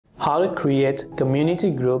How to create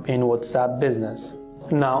community group in WhatsApp Business.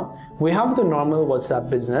 Now, we have the normal WhatsApp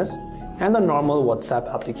Business and the normal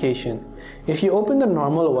WhatsApp application. If you open the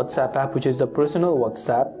normal WhatsApp app, which is the personal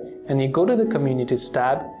WhatsApp, and you go to the Communities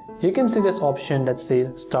tab, you can see this option that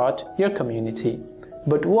says Start Your Community.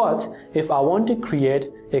 But what if I want to create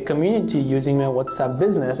a community using my WhatsApp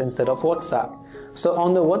Business instead of WhatsApp? So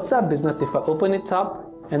on the WhatsApp Business, if I open it up,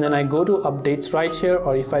 and then I go to updates right here,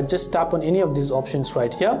 or if I just tap on any of these options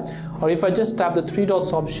right here, or if I just tap the three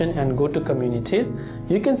dots option and go to communities,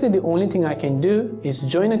 you can see the only thing I can do is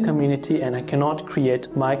join a community, and I cannot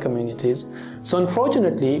create my communities. So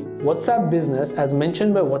unfortunately, WhatsApp Business, as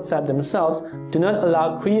mentioned by WhatsApp themselves, do not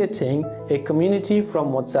allow creating a community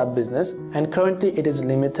from WhatsApp Business, and currently it is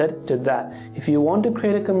limited to that. If you want to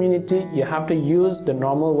create a community, you have to use the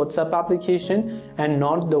normal WhatsApp application and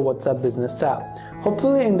not the WhatsApp Business app.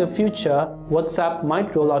 Hopefully in the future, WhatsApp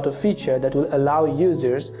might roll out a feature that will allow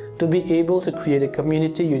users to be able to create a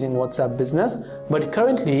community using WhatsApp Business, but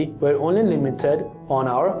currently we're only limited on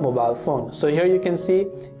our mobile phone. So here you can see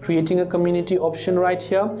creating a community option right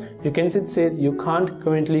here. You can see it says you can't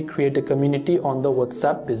currently create a community on the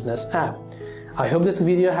WhatsApp Business app. I hope this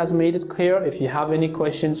video has made it clear. If you have any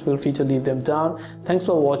questions, feel free to leave them down. Thanks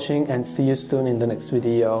for watching and see you soon in the next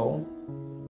video.